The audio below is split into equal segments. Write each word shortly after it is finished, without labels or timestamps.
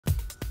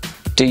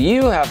Do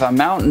you have a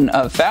mountain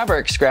of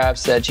fabric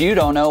scraps that you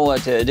don't know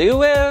what to do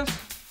with?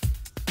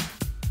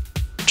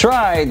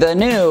 Try the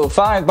new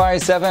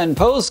 5x7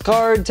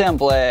 postcard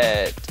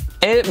template.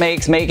 It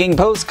makes making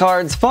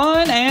postcards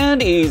fun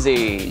and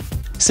easy.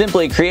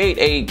 Simply create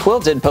a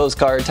quilted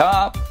postcard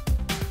top,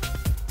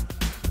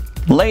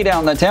 lay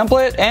down the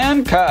template,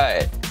 and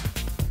cut.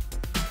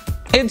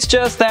 It's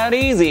just that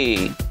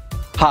easy.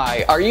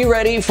 Hi, are you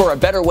ready for a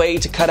better way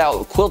to cut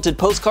out quilted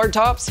postcard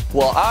tops?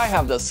 Well, I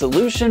have the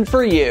solution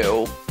for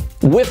you.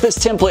 With this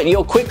template,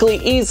 you'll quickly,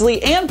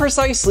 easily, and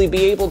precisely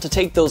be able to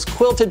take those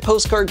quilted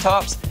postcard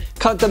tops,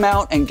 cut them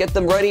out, and get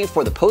them ready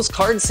for the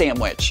postcard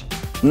sandwich.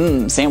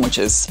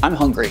 Sandwiches. I'm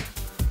hungry.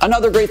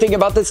 Another great thing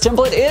about this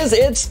template is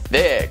it's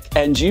thick,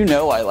 and you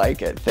know I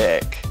like it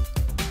thick.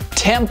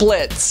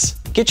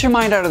 Templates. Get your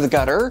mind out of the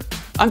gutter.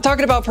 I'm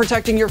talking about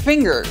protecting your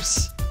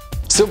fingers.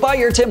 So buy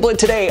your template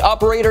today.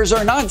 Operators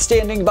are not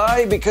standing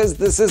by because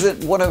this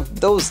isn't one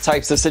of those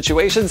types of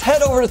situations.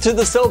 Head over to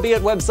the Sew Be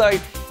It website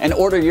and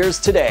order yours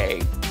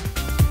today.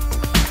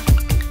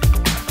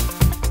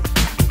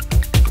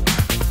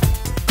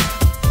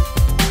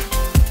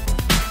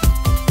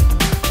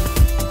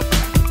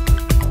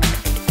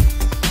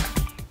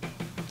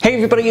 Hey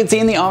everybody, it's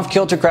Ian the Off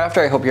Kilter Crafter.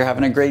 I hope you're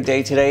having a great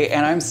day today,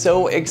 and I'm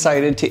so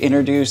excited to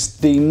introduce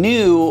the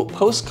new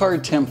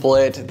postcard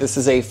template. This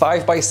is a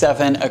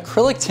 5x7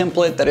 acrylic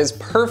template that is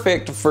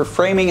perfect for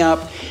framing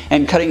up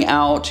and cutting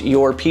out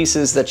your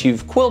pieces that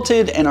you've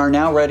quilted and are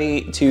now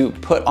ready to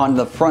put on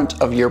the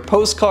front of your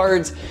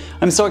postcards.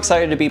 I'm so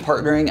excited to be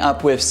partnering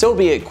up with Sew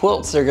Be It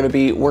Quilts. They're going to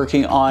be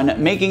working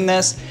on making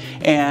this,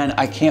 and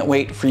I can't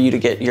wait for you to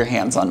get your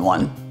hands on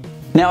one.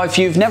 Now, if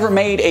you've never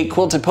made a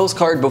quilted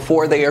postcard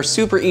before, they are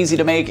super easy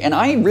to make, and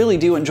I really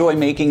do enjoy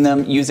making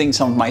them using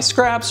some of my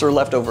scraps or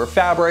leftover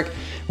fabric.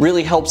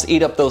 Really helps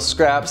eat up those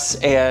scraps,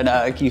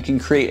 and you can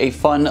create a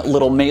fun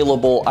little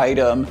mailable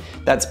item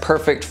that's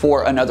perfect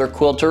for another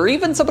quilter, or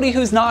even somebody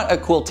who's not a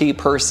quilty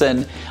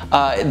person.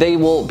 They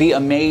will be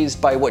amazed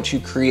by what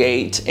you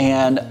create.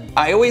 And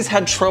I always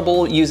had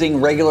trouble using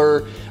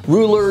regular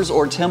rulers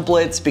or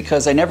templates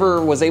because I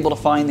never was able to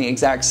find the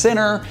exact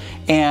center,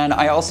 and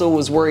I also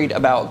was worried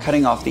about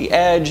cutting off the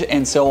edge.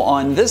 And so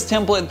on this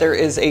template there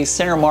is a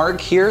center mark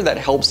here that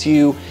helps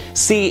you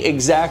see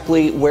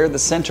exactly where the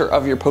center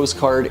of your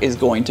postcard is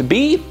going to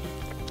be.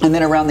 And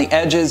then around the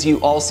edges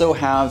you also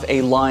have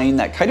a line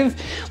that kind of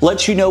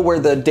lets you know where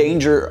the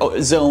danger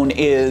zone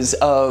is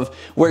of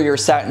where your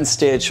satin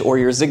stitch or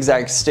your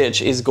zigzag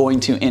stitch is going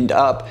to end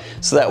up,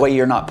 so that way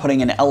you're not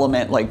putting an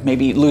element like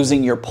maybe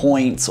losing your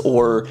points,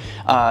 or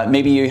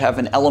maybe you have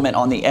an element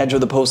on the edge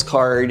of the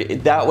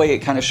postcard. That way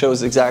it kind of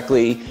shows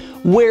exactly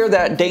where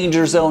that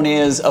danger zone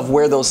is of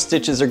where those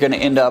stitches are going to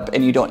end up,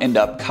 and you don't end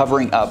up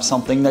covering up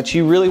something that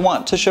you really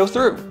want to show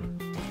through.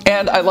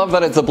 And I love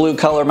that it's a blue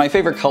color. My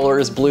favorite color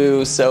is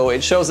blue, so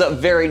it shows up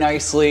very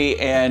nicely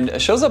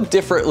and shows up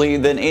differently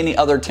than any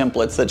other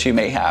templates that you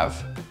may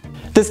have.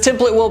 This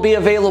template will be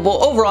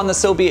available over on the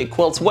Sew Be It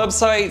Quilts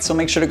website, so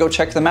make sure to go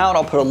check them out.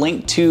 I'll put a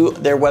link to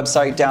their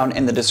website down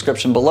in the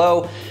description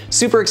below.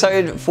 Super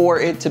excited for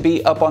it to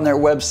be up on their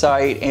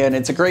website, and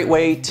it's a great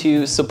way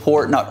to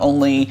support not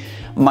only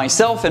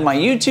myself and my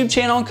YouTube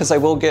channel, because I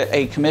will get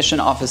a commission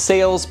off of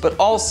sales, but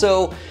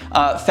also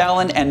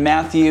Fallon and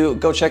Matthew.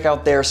 Go check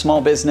out their small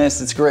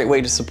business. It's a great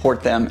way to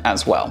support them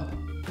as well.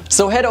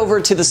 So head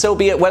over to the Sew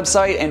Be It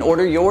website and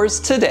order yours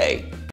today.